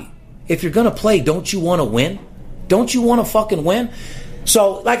a hobby, if you're going to play, don't you want to win? Don't you want to fucking win?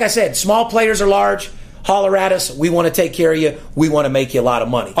 So, like I said, small players are large. Holler at us. We want to take care of you. We want to make you a lot of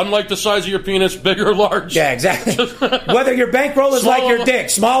money. Unlike the size of your penis, big or large. Yeah, exactly. Whether your bankroll is like your dick,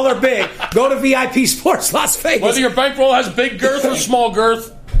 small or big, go to VIP Sports Las Vegas. Whether your bankroll has big girth or small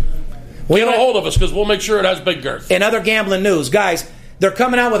girth, get a hold of us because we'll make sure it has big girth. In other gambling news, guys, they're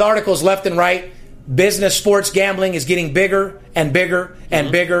coming out with articles left and right. Business sports gambling is getting bigger and bigger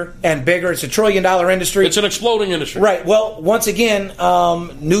and bigger and bigger. It's $1 trillion industry. It's an exploding industry. Right. Well, once again,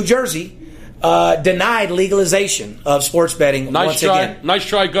 New Jersey denied legalization of sports betting once again. Nice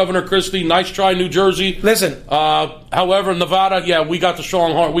try, Governor Christie. Nice try, New Jersey. Listen. However, Nevada, we got the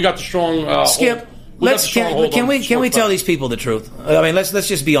strong heart. We got the strong Skip. Can we tell these people the truth? I mean, let's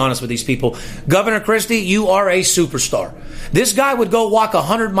just be honest with these people. Governor Christie, you are a superstar. This guy would go walk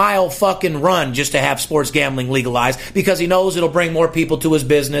 100-mile fucking run just to have sports gambling legalized because he knows it'll bring more people to his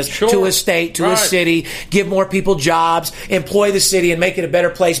business, to his state, to his city, give more people jobs, employ the city, and make it a better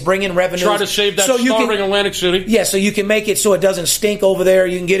place, bring in revenue. Try to save that starving Atlantic City. Yeah, so you can make it so it doesn't stink over there.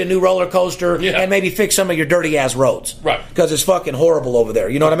 You can get a new roller coaster and maybe fix some of your dirty-ass roads. Right. Because it's fucking horrible over there.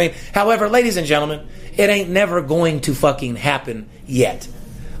 You know what I mean? However, ladies and gentlemen, it ain't never going to fucking happen yet.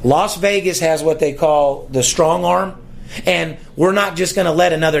 Las Vegas has what they call the strong arm, and we're not just going to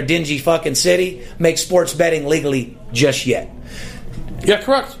let another dingy fucking city make sports betting legally just yet. Yeah,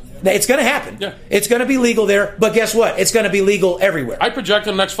 correct. It's going to happen. Yeah. It's going to be legal there, but guess what? It's going to be legal everywhere. I project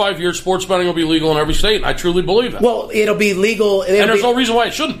in the next 5 years, sports betting will be legal in every state, and I truly believe that. Well, it'll be legal. And there's no reason why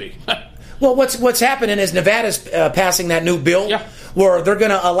it shouldn't be. Well, what's happening is Nevada's passing that new bill where they're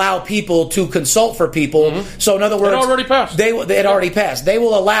going to allow people to consult for people. Mm-hmm. So, in other words, it already passed. It already passed. They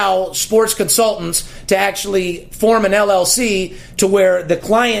will allow sports consultants to actually form an LLC to where the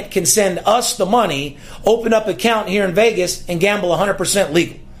client can send us the money, open up an account here in Vegas, and gamble 100%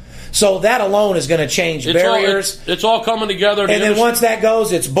 legal. So that alone is going to change barriers. It's all coming together. And then once that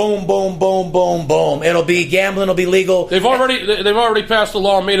goes, it's boom, boom, boom, boom, boom. It'll be gambling. It'll be legal. They've already passed a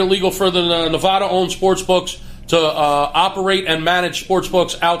law and made it legal for the Nevada-owned sports books to operate and manage sports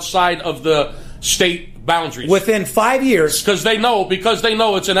books outside of the state boundaries. Within 5 years. Because they know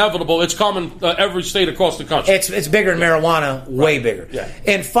it's inevitable. It's coming every state across the country. It's bigger than marijuana, way bigger. Yeah.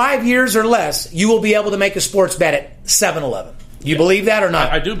 In 5 years or less, you will be able to make a sports bet at 7-Eleven. You believe that or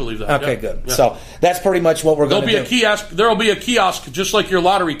not? I do believe that. Okay, good. Yeah. So that's pretty much what we're going to do. There'll be a kiosk, just like your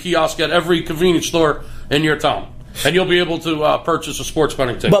lottery kiosk, at every convenience store in your town. And you'll be able to purchase a sports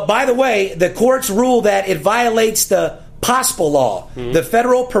betting ticket. But by the way, the courts rule that it violates the POSPA law, the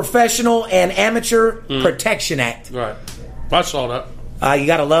Federal Professional and Amateur Protection Act. Right. I saw that. You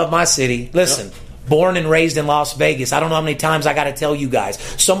got to love my city. Listen. Yep. Born and raised in Las Vegas. I don't know how many times I got to tell you guys.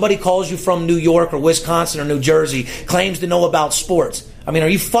 Somebody calls you from New York or Wisconsin or New Jersey, claims to know about sports. I mean, are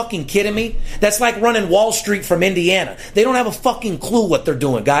you fucking kidding me? That's like running Wall Street from Indiana. They don't have a fucking clue what they're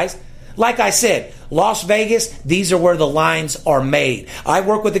doing, guys. Like I said, Las Vegas, these are where the lines are made. I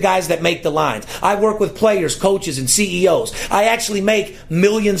work with the guys that make the lines. I work with players, coaches, and CEOs. I actually make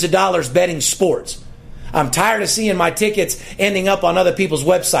millions of dollars betting sports. I'm tired of seeing my tickets ending up on other people's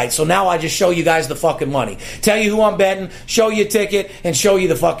websites. So now I just show you guys the fucking money. Tell you who I'm betting, show you a ticket, and show you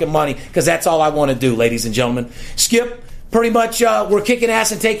the fucking money. Because that's all I want to do, ladies and gentlemen. Skip, pretty much we're kicking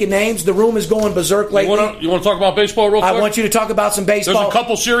ass and taking names. The room is going berserk lately. You want to talk about baseball real quick? I want you to talk about some baseball. There's a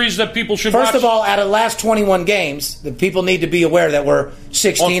couple series that people should watch. First of all, out of the last 21 games, the people need to be aware that we're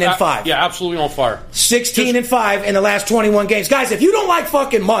 16-5. Yeah, absolutely on fire. 16-5 in the last 21 games. Guys, if you don't like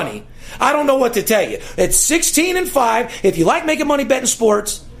fucking money, I don't know what to tell you. It's 16-5. If you like making money betting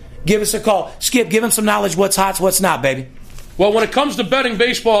sports, give us a call. Skip, give them some knowledge. What's hot, what's not, baby. Well, when it comes to betting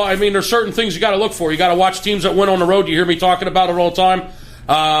baseball, I mean, there's certain things you got to look for. You got to watch teams that win on the road. You hear me talking about it all the time.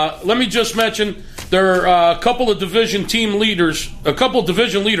 Let me just mention there are a couple of division leaders,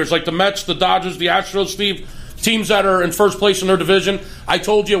 like the Mets, the Dodgers, the Astros, Steve, teams that are in first place in their division. I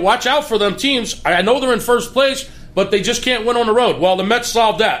told you, watch out for them teams. I know they're in first place, but they just can't win on the road. Well, the Mets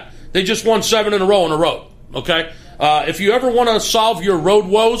solved that. They just won 7 in a row on the road. okay? If you ever want to solve your road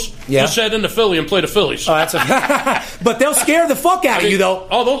woes, just head into Philly and play the Phillies. Oh, that's but they'll scare the fuck out of you, though.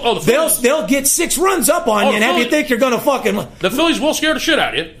 The Phillies, they'll get 6 runs up on you and have you think you're going to fucking... The Phillies will scare the shit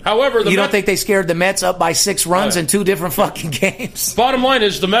out of you. However, you don't think they scared the Mets up by 6 runs in 2 different fucking games? Bottom line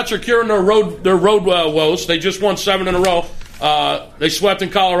is the Mets are curing their road woes. They just won 7 in a row. They swept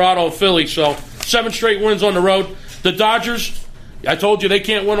in Colorado and Philly, so 7 straight wins on the road. The Dodgers... I told you they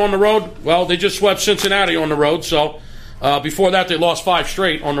can't win on the road. Well, they just swept Cincinnati on the road. So before that, they lost 5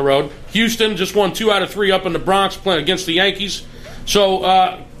 straight on the road. Houston just won 2 out of 3 up in the Bronx playing against the Yankees. So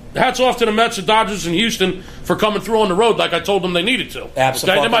hats off to the Mets, the Dodgers, and Houston for coming through on the road like I told them they needed to.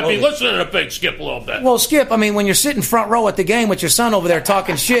 Absolutely. Okay? They might be listening to Big Skip a little bit. Well, Skip, I mean, when you're sitting front row at the game with your son over there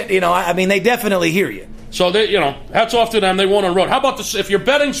talking shit, they definitely hear you. So, hats off to them. They won on the road. How about this? If you're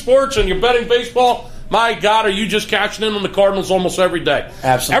betting sports and you're betting baseball, my God, are you just catching in on the Cardinals almost every day?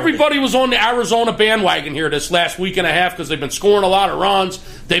 Absolutely. Everybody was on the Arizona bandwagon here this last week and a half because they've been scoring a lot of runs.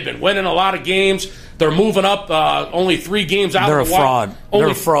 They've been winning a lot of games. They're moving up only 3 games out of the wild. They're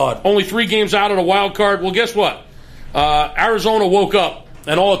a fraud. Only 3 games out of the wild card. Well, guess what? Arizona woke up,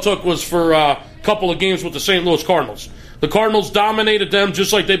 and all it took was for a couple of games with the St. Louis Cardinals. The Cardinals dominated them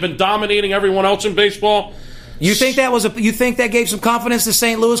just like they've been dominating everyone else in baseball. You think that gave some confidence to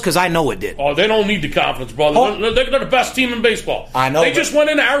St. Louis? Because I know it did. Oh, they don't need the confidence, brother. Oh. They're the best team in baseball. I know. They just went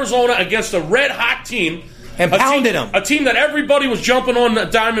into Arizona against a red-hot team. And pounded them. A team that everybody was jumping on the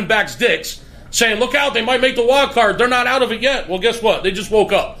Diamondbacks' dicks, saying, look out, they might make the wild card. They're not out of it yet. Well, guess what? They just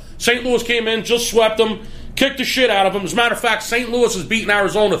woke up. St. Louis came in, just swept them, kicked the shit out of them. As a matter of fact, St. Louis has beaten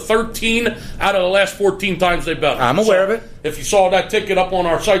Arizona 13 out of the last 14 times they bet. I'm aware of it. If you saw that ticket up on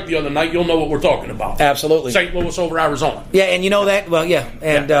our site the other night, you'll know what we're talking about. Absolutely. St. Louis over Arizona. Yeah, and you know that? Well, yeah.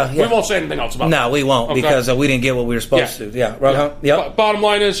 And we won't say anything else about that. No, we won't because we didn't get what we were supposed to. Yeah. Right. Yep. Bottom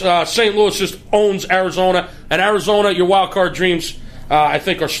line is St. Louis just owns Arizona. And Arizona, your wild card dreams, I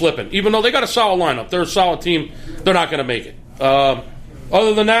think, are slipping. Even though they got a solid lineup. They're a solid team. They're not going to make it.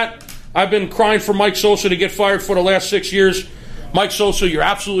 Other than that, I've been crying for Mike Sosa to get fired for the last 6 years. Mike Sosa, you're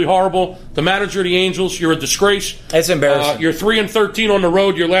absolutely horrible. The manager of the Angels, you're a disgrace. It's embarrassing. You're 3-13 on the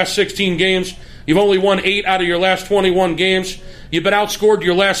road your last 16 games. You've only won 8 out of your last 21 games. You've been outscored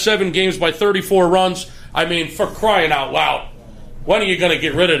your last 7 games by 34 runs. I mean, for crying out loud. When are you going to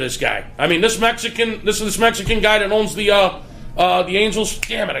get rid of this guy? I mean, this Mexican guy that owns the Angels.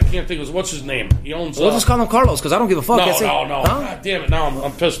 Damn it, I can't think of what's his name. He owns. We'll just call him Carlos because I don't give a fuck. No. Huh? God damn it! Now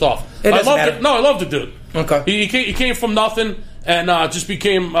I'm pissed off. It doesn't matter. I love the dude. Okay. He came from nothing and just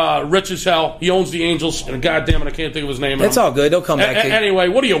became rich as hell. He owns the Angels, and God damn it, I can't think of his name. It's all good. They'll come back. Anyway,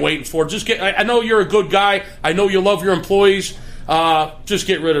 what are you waiting for? Just get. I know you're a good guy. I know you love your employees. Just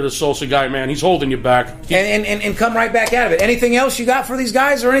get rid of the Sosa guy, man. He's holding you back. And come right back out of it. Anything else you got for these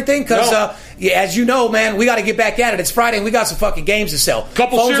guys or anything? Because, as you know, man, we got to get back at it. It's Friday, and we got some fucking games to sell.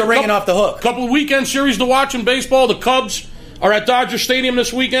 Phones are ringing off the hook. Couple of weekend series to watch in baseball. The Cubs are at Dodger Stadium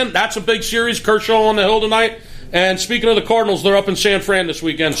this weekend. That's a big series. Kershaw on the hill tonight. And speaking of the Cardinals, they're up in San Fran this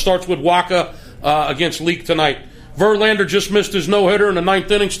weekend. Starts with Waka against Leak tonight. Verlander just missed his no-hitter in the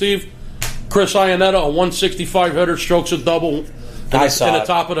 9th inning, Steve. Chris Iannetta, a 165 hitter, strokes a double in the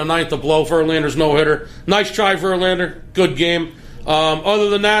top of the 9th to blow Verlander's no-hitter. Nice try, Verlander. Good game. Other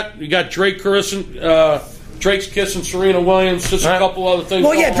than that, you got Drake's kissing Serena Williams. Just a couple other things.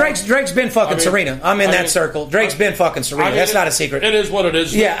 Well, yeah, Drake's been fucking Serena. I'm in that circle. Drake's been fucking Serena. That's not a secret. It is what it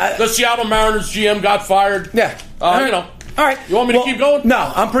is. Yeah. The Seattle Mariners GM got fired. Yeah. All right. You want me to keep going? No,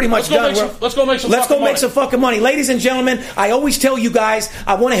 I'm pretty much done. Let's go make some fucking money. Ladies and gentlemen, I always tell you guys,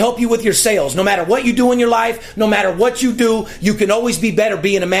 I want to help you with your sales. No matter what you do in your life, no matter what you do, you can always be better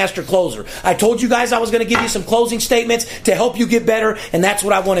being a master closer. I told you guys I was going to give you some closing statements to help you get better, and that's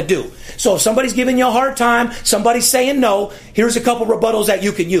what I want to do. So if somebody's giving you a hard time, somebody's saying no, here's a couple rebuttals that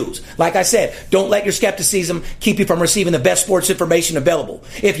you can use. Like I said, don't let your skepticism keep you from receiving the best sports information available.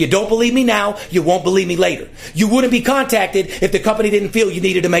 If you don't believe me now, you won't believe me later. You wouldn't be contacted if the company didn't feel you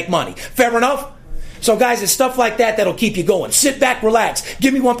needed to make money. Fair enough? So guys, it's stuff like that that'll keep you going. Sit back, relax.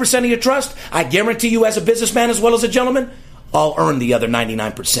 Give me 1% of your trust. I guarantee you, as a businessman as well as a gentleman, I'll earn the other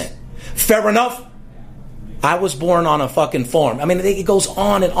 99%. Fair enough? I was born on a fucking farm. I mean, it goes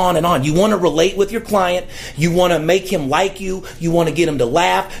on and on and on. You want to relate with your client. You want to make him like you. You want to get him to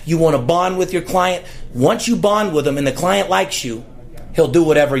laugh. You want to bond with your client. Once you bond with him and the client likes you, he'll do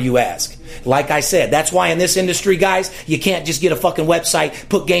whatever you ask. Like I said, that's why in this industry, guys, you can't just get a fucking website,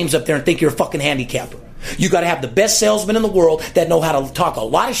 put games up there and think you're a fucking handicapper. You got to have the best salesmen in the world that know how to talk a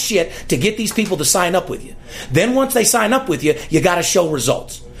lot of shit to get these people to sign up with you. Then once they sign up with you, you got to show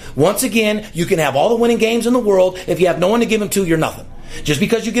results. Once again, you can have all the winning games in the world. If you have no one to give them to, you're nothing. Just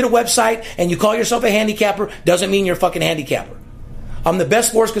because you get a website and you call yourself a handicapper doesn't mean you're a fucking handicapper. I'm the best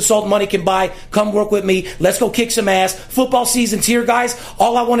sports consultant money can buy. Come work with me. Let's go kick some ass. Football season's here, guys.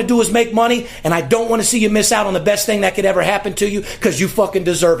 All I want to do is make money, and I don't want to see you miss out on the best thing that could ever happen to you because you fucking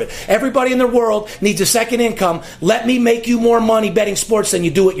deserve it. Everybody in the world needs a second income. Let me make you more money betting sports than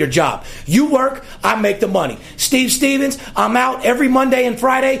you do at your job. You work, I make the money. Steve Stevens, I'm out every Monday and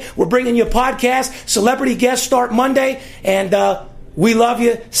Friday. We're bringing you a podcast. Celebrity guests start Monday, and we love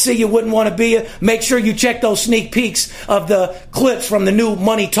you. See you, wouldn't want to be you. Make sure you check those sneak peeks of the clips from the new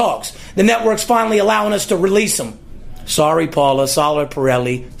Money Talks. The network's finally allowing us to release them. Sorry, Paula. Sorry,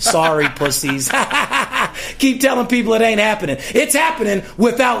 Pirelli. Sorry, pussies. Keep telling people it ain't happening. It's happening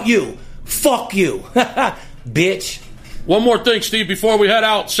without you. Fuck you. Bitch. One more thing, Steve, before we head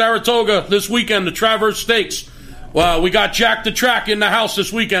out. Saratoga this weekend, the Traverse Stakes. We got Jack the Track in the house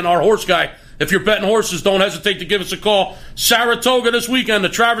this weekend, our horse guy. If you're betting horses, don't hesitate to give us a call. Saratoga this weekend, the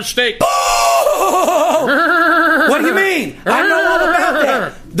Traverse Stakes. Oh! What do you mean? I know all about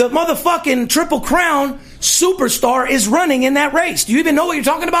that. The motherfucking Triple Crown superstar is running in that race. Do you even know what you're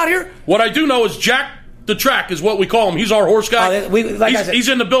talking about here? What I do know is Jack the Track is what we call him. He's our horse guy. He's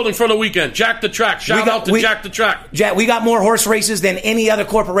in the building for the weekend. Jack the Track. Shout out to Jack the Track. Jack, we got more horse races than any other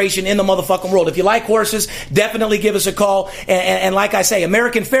corporation in the motherfucking world. If you like horses, definitely give us a call. And like I say,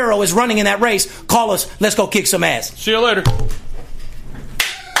 American Pharoah is running in that race. Call us. Let's go kick some ass. See you later.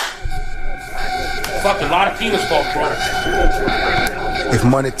 Fucking lot of penis talk, bro. If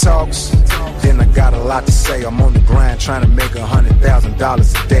money talks, then I got a lot to say. I'm on the grind trying to make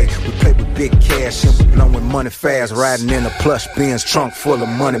 $100,000 a day. We play with big cash and we blowing money fast. Riding in a plush Benz trunk full of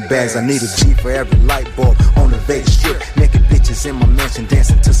money bags. I need a G for every light bulb on the Vegas Strip. Naked bitches in my mansion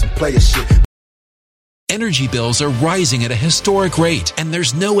dancing to some player shit. Energy bills are rising at a historic rate, and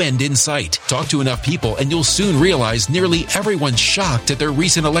there's no end in sight. Talk to enough people, and you'll soon realize nearly everyone's shocked at their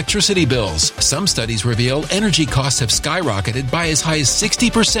recent electricity bills. Some studies reveal energy costs have skyrocketed by as high as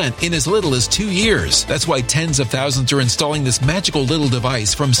 60% in as little as 2 years. That's why tens of thousands are installing this magical little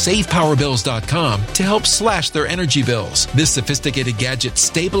device from SavePowerBills.com to help slash their energy bills. This sophisticated gadget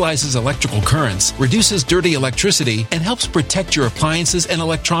stabilizes electrical currents, reduces dirty electricity, and helps protect your appliances and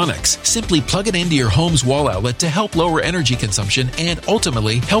electronics. Simply plug it into your home's wall outlet to help lower energy consumption and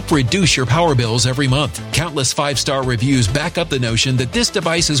ultimately help reduce your power bills every month. Countless 5-star reviews back up the notion that this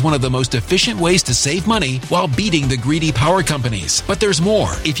device is one of the most efficient ways to save money while beating the greedy power companies. But there's more.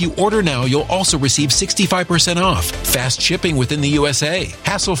 If you order now, you'll also receive 65% off, fast shipping within the USA,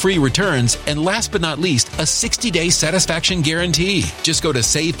 hassle-free returns, and last but not least, a 60-day satisfaction guarantee. Just go to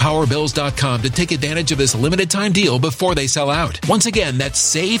SavePowerBills.com to take advantage of this limited time deal before they sell out. Once again,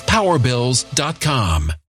 that's SavePowerBills.com.